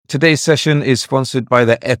Today's session is sponsored by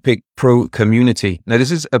the Epic Pro community. Now,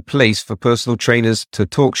 this is a place for personal trainers to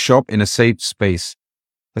talk shop in a safe space.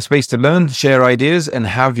 A space to learn, share ideas, and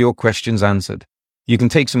have your questions answered. You can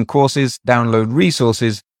take some courses, download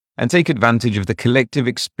resources, and take advantage of the collective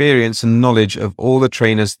experience and knowledge of all the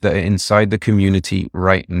trainers that are inside the community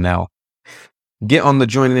right now. Get on the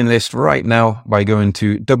joining list right now by going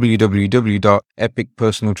to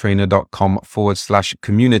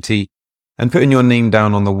www.epicpersonaltrainer.com/community and putting your name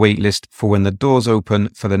down on the wait list for when the doors open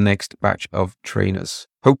for the next batch of trainers.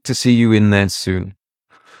 Hope to see you in there soon.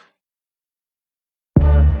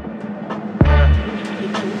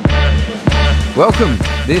 Welcome.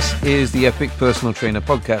 This is the Epic Personal Trainer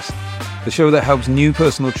Podcast, the show that helps new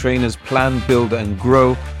personal trainers plan, build, and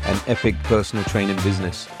grow an epic personal training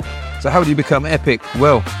business. So how do you become epic?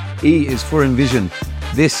 Well, E is for envision.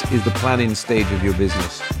 This is the planning stage of your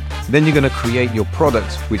business. Then you're going to create your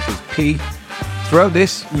product, which is P. Throughout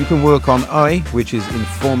this, you can work on I, which is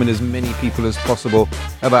informing as many people as possible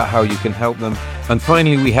about how you can help them. And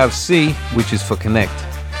finally, we have C, which is for connect.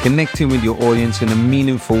 Connecting with your audience in a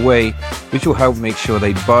meaningful way, which will help make sure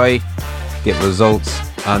they buy, get results,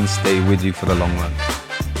 and stay with you for the long run.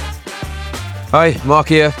 Hi, Mark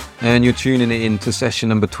here, and you're tuning in to session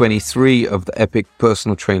number 23 of the Epic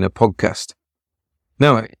Personal Trainer Podcast.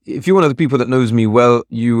 Now, if you're one of the people that knows me well,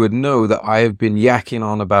 you would know that I have been yakking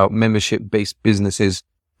on about membership-based businesses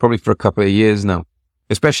probably for a couple of years now,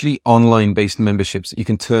 especially online-based memberships that you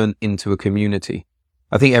can turn into a community.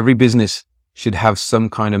 I think every business should have some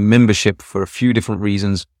kind of membership for a few different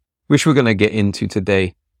reasons, which we're going to get into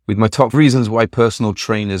today with my top reasons why personal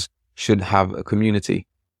trainers should have a community.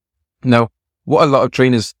 Now, what a lot of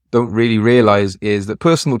trainers don't really realize is that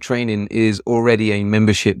personal training is already a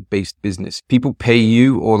membership-based business. People pay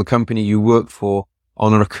you or the company you work for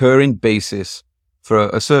on a recurring basis for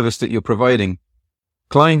a service that you're providing.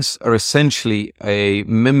 Clients are essentially a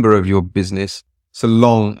member of your business so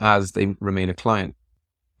long as they remain a client.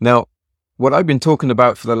 Now, what I've been talking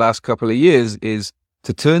about for the last couple of years is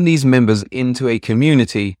to turn these members into a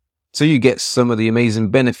community so you get some of the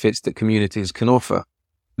amazing benefits that communities can offer.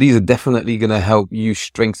 These are definitely going to help you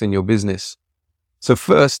strengthen your business. So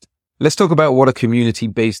first, let's talk about what a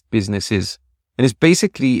community-based business is. And it's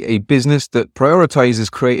basically a business that prioritizes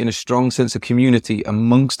creating a strong sense of community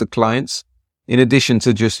amongst the clients, in addition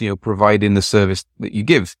to just, providing the service that you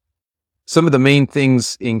give. Some of the main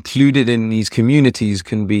things included in these communities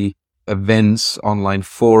can be events, online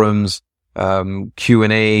forums,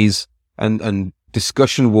 Q&As, and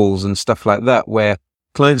discussion walls and stuff like that, where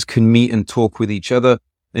clients can meet and talk with each other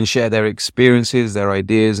and share their experiences, their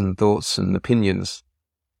ideas and thoughts and opinions.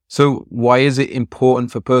 So why is it important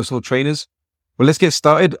for personal trainers? Well, let's get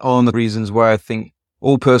started on the reasons why I think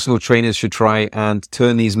all personal trainers should try and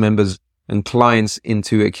turn these members and clients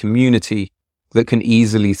into a community that can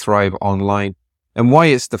easily thrive online, and why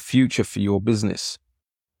it's the future for your business.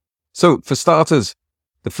 So for starters,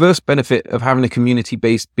 the first benefit of having a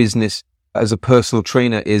community-based business as a personal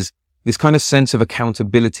trainer is this kind of sense of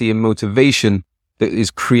accountability and motivation that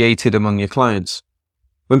is created among your clients.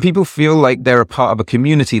 When people feel like they're a part of a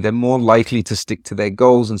community, they're more likely to stick to their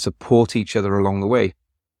goals and support each other along the way.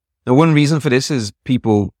 Now, one reason for this is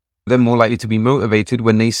they're more likely to be motivated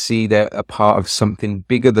when they see they're a part of something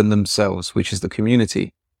bigger than themselves, which is the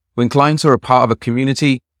community. When clients are a part of a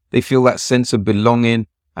community, they feel that sense of belonging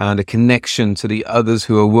and a connection to the others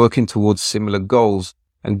who are working towards similar goals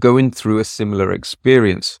and going through a similar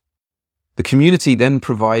experience. The community then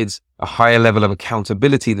provides a higher level of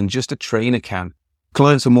accountability than just a trainer can.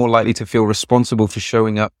 Clients are more likely to feel responsible for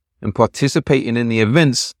showing up and participating in the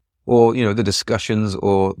events or, the discussions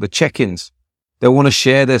or the check-ins. They'll want to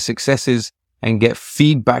share their successes and get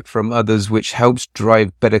feedback from others, which helps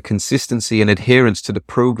drive better consistency and adherence to the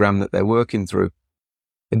program that they're working through.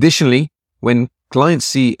 Additionally, when clients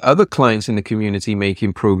see other clients in the community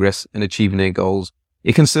making progress and achieving their goals,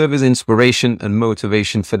 it can serve as inspiration and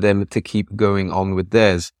motivation for them to keep going on with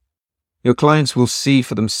theirs. Your clients will see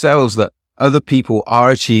for themselves that other people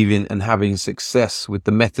are achieving and having success with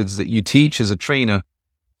the methods that you teach as a trainer.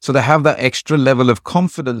 So they have that extra level of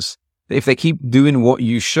confidence that if they keep doing what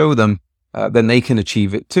you show them, then they can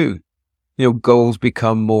achieve it too. Goals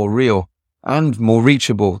become more real and more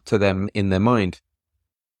reachable to them in their mind.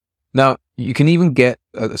 Now, you can even get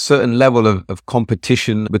a certain level of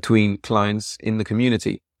competition between clients in the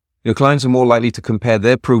community. Your clients are more likely to compare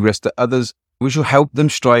their progress to others, which will help them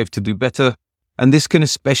strive to do better. And this can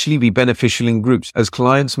especially be beneficial in groups, as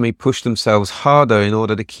clients may push themselves harder in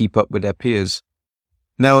order to keep up with their peers.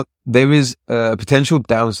 Now, there is a potential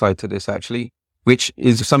downside to this, actually, which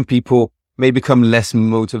is some people may become less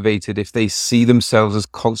motivated if they see themselves as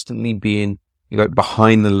constantly being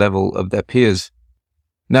behind the level of their peers.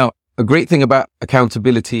 Now, a great thing about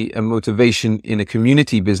accountability and motivation in a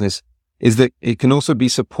community business is that it can also be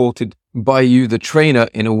supported by you, the trainer,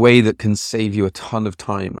 in a way that can save you a ton of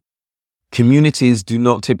time. Communities do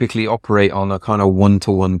not typically operate on a kind of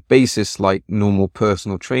one-to-one basis like normal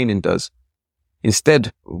personal training does.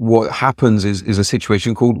 Instead, what happens is a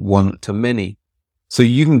situation called one-to-many. So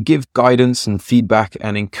you can give guidance and feedback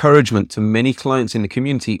and encouragement to many clients in the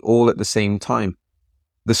community all at the same time.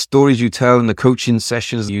 The stories you tell and the coaching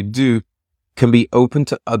sessions you do can be open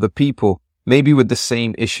to other people, maybe with the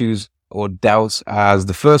same issues or doubts as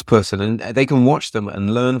the first person, and they can watch them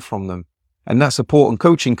and learn from them. And that support and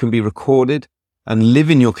coaching can be recorded and live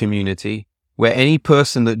in your community, where any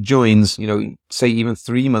person that joins, say even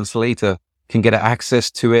 3 months later, can get access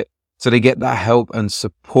to it. So they get that help and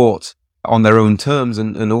support on their own terms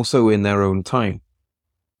and also in their own time.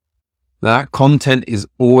 That content is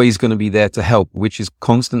always going to be there to help, which is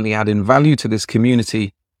constantly adding value to this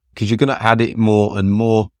community, because you're going to add it more and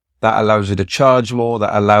more. That allows you to charge more.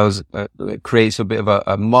 That allows, it creates a bit of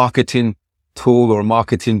a marketing tool or a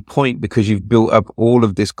marketing point, because you've built up all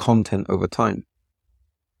of this content over time.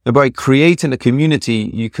 Now, by creating a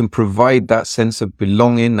community, you can provide that sense of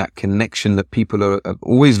belonging, that connection that people are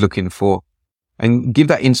always looking for, and give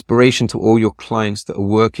that inspiration to all your clients that are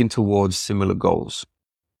working towards similar goals.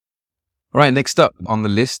 All right, next up on the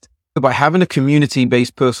list, by having a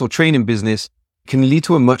community-based personal training business can lead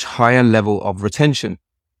to a much higher level of retention.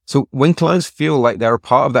 So when clients feel like they're a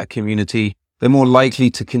part of that community, they're more likely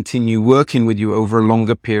to continue working with you over a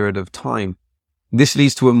longer period of time. This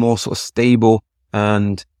leads to a more sort of stable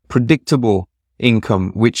and predictable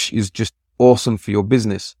income, which is just awesome for your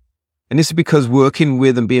business. And this is because working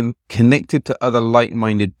with and being connected to other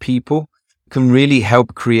like-minded people can really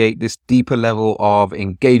help create this deeper level of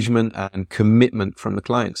engagement and commitment from the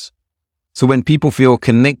clients. So when people feel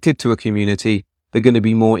connected to a community, they're going to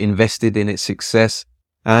be more invested in its success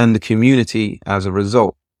and the community as a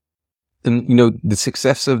result. And, the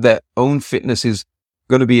success of their own fitness is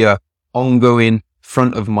going to be a ongoing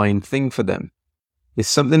front of mind thing for them. It's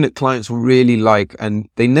something that clients really like, and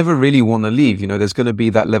they never really want to leave. There's going to be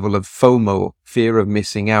that level of FOMO, fear of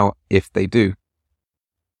missing out, if they do.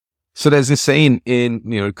 So there's this saying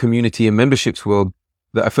in, community and memberships world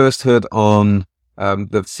that I first heard on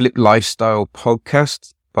the Flip Lifestyle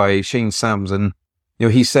podcast by Shane Sams. And,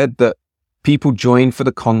 he said that people join for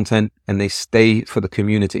the content and they stay for the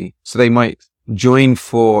community. So they might join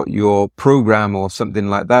for your program or something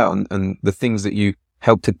like that and the things that you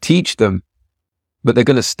help to teach them, but they're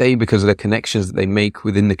going to stay because of the connections that they make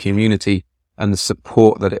within the community and the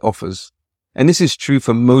support that it offers. And this is true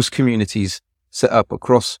for most communities set up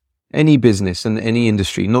across any business and any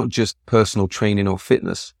industry, not just personal training or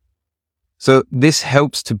fitness. So this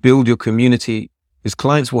helps to build your community, because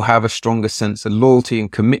clients will have a stronger sense of loyalty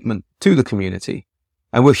and commitment to the community.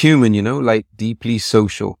 And we're human, like deeply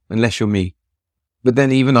social, unless you're me. But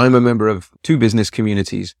then even I'm a member of 2 business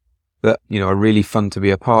communities that, are really fun to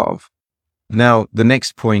be a part of. Now, the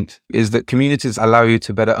next point is that communities allow you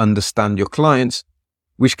to better understand your clients,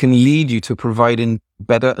 which can lead you to providing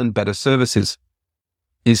better and better services.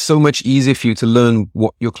 It's so much easier for you to learn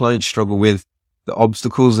what your clients struggle with, the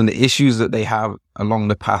obstacles and the issues that they have along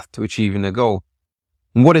the path to achieving their goal.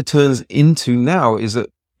 And what it turns into now is that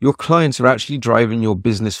your clients are actually driving your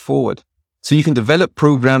business forward. So you can develop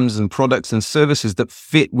programs and products and services that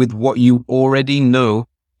fit with what you already know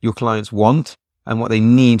your clients want and what they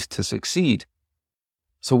need to succeed.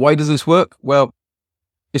 So why does this work? Well,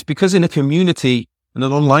 it's because in a community, in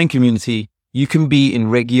an online community, you can be in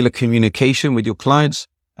regular communication with your clients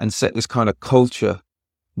and set this kind of culture.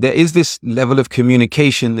 There is this level of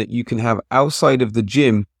communication that you can have outside of the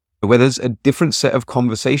gym, where there's a different set of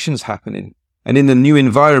conversations happening. And in the new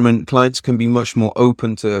environment, clients can be much more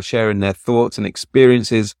open to sharing their thoughts and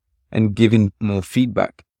experiences and giving more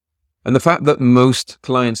feedback. And the fact that most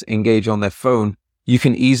clients engage on their phone, you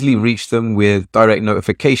can easily reach them with direct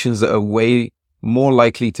notifications that are way more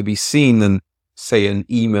likely to be seen than, say, an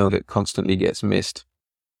email that constantly gets missed.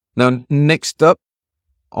 Now, next up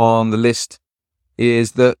on the list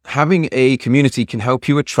is that having a community can help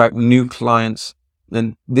you attract new clients.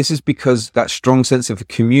 And this is because that strong sense of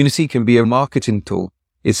community can be a marketing tool.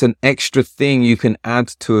 It's an extra thing you can add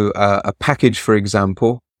to a package, for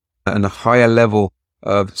example, and a higher level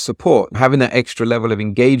of support. Having that extra level of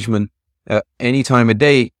engagement at any time of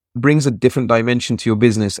day brings a different dimension to your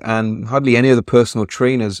business, and hardly any other personal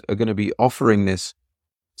trainers are going to be offering this.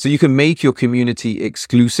 So you can make your community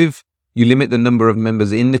exclusive You limit the number of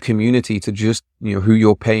members in the community to just, who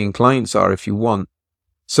your paying clients are if you want.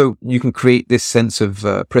 So you can create this sense of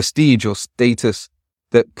prestige or status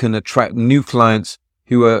that can attract new clients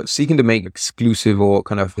who are seeking to make exclusive or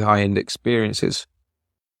kind of high-end experiences.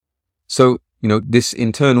 So, this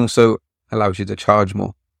in turn also allows you to charge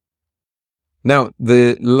more. Now,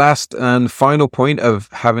 the last and final point of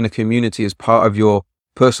having a community as part of your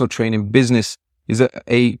personal training business is that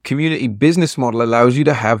a community business model allows you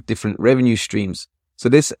to have different revenue streams. So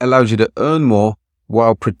this allows you to earn more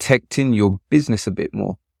while protecting your business a bit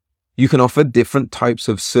more. You can offer different types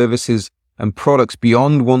of services and products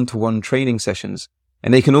beyond one-to-one training sessions.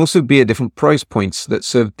 And they can also be at different price points that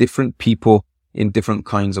serve different people in different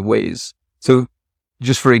kinds of ways. So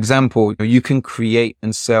just for example, you can create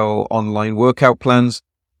and sell online workout plans,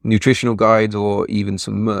 nutritional guides, or even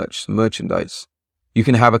some merchandise. You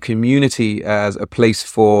can have a community as a place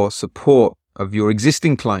for support of your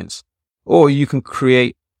existing clients, or you can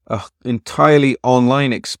create an entirely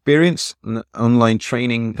online experience, an online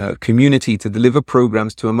training community to deliver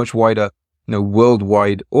programs to a much wider,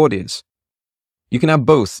 worldwide audience. You can have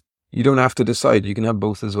both. You don't have to decide. You can have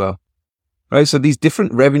both as well. Right? So these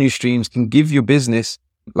different revenue streams can give your business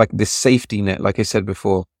like this safety net, like I said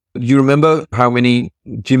before. Do you remember how many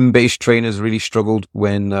gym-based trainers really struggled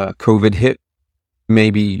when COVID hit?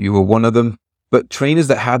 Maybe you were one of them. But trainers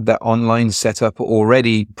that had that online setup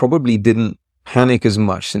already probably didn't panic as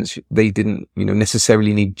much, since they didn't,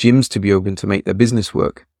 necessarily need gyms to be open to make their business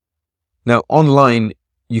work. Now, online,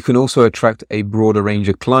 you can also attract a broader range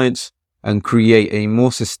of clients and create a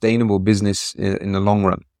more sustainable business in the long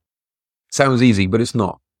run. Sounds easy, but it's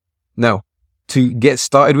not. Now, to get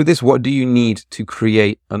started with this, what do you need to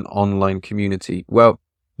create an online community? Well,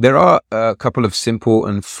 there are a couple of simple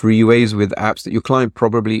and free ways with apps that your client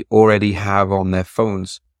probably already have on their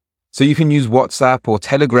phones. So you can use WhatsApp or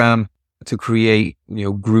Telegram to create,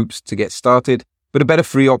 groups to get started. But a better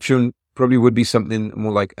free option probably would be something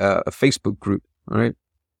more like a Facebook group, right?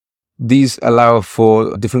 These allow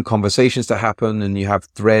for different conversations to happen, and you have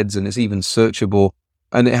threads, and it's even searchable.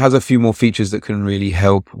 And it has a few more features that can really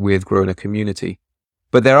help with growing a community.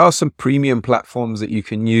 But there are some premium platforms that you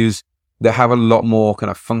can use that have a lot more kind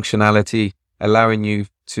of functionality, allowing you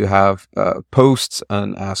to have posts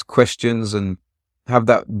and ask questions and have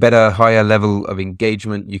that better, higher level of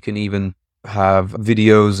engagement. You can even have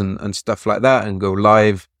videos and stuff like that and go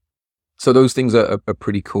live. So those things are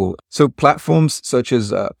pretty cool. So platforms such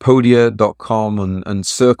as Podia.com and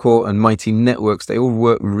Circle and Mighty Networks, they all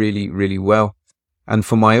work really, really well. And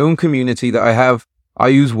for my own community that I have, I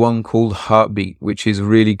use one called Heartbeat, which is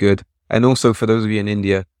really good. And also for those of you in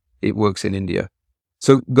India, it works in India.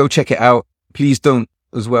 So go check it out. Please don't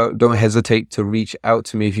hesitate to reach out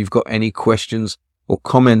to me if you've got any questions or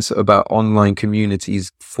comments about online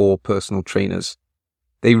communities for personal trainers.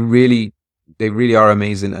 They really are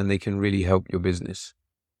amazing, and they can really help your business.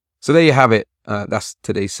 So there you have it. That's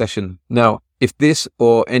today's session. Now, if this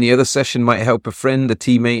or any other session might help a friend, a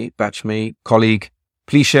teammate, batchmate, colleague,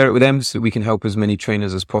 please share it with them so we can help as many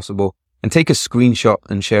trainers as possible. And take a screenshot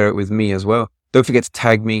and share it with me as well. Don't forget to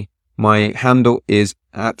tag me. My handle is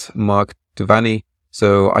 @MarkDevani,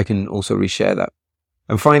 so I can also reshare that.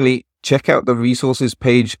 And finally, check out the resources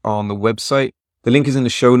page on the website. The link is in the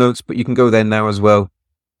show notes, but you can go there now as well.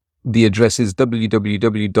 The address is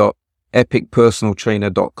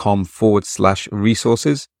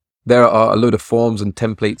www.epicpersonaltrainer.com/resources. There are a load of forms and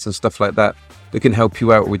templates and stuff like that can help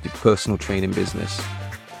you out with your personal training business.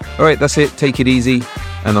 All right, that's it. Take it easy,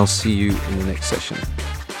 and I'll see you in the next session.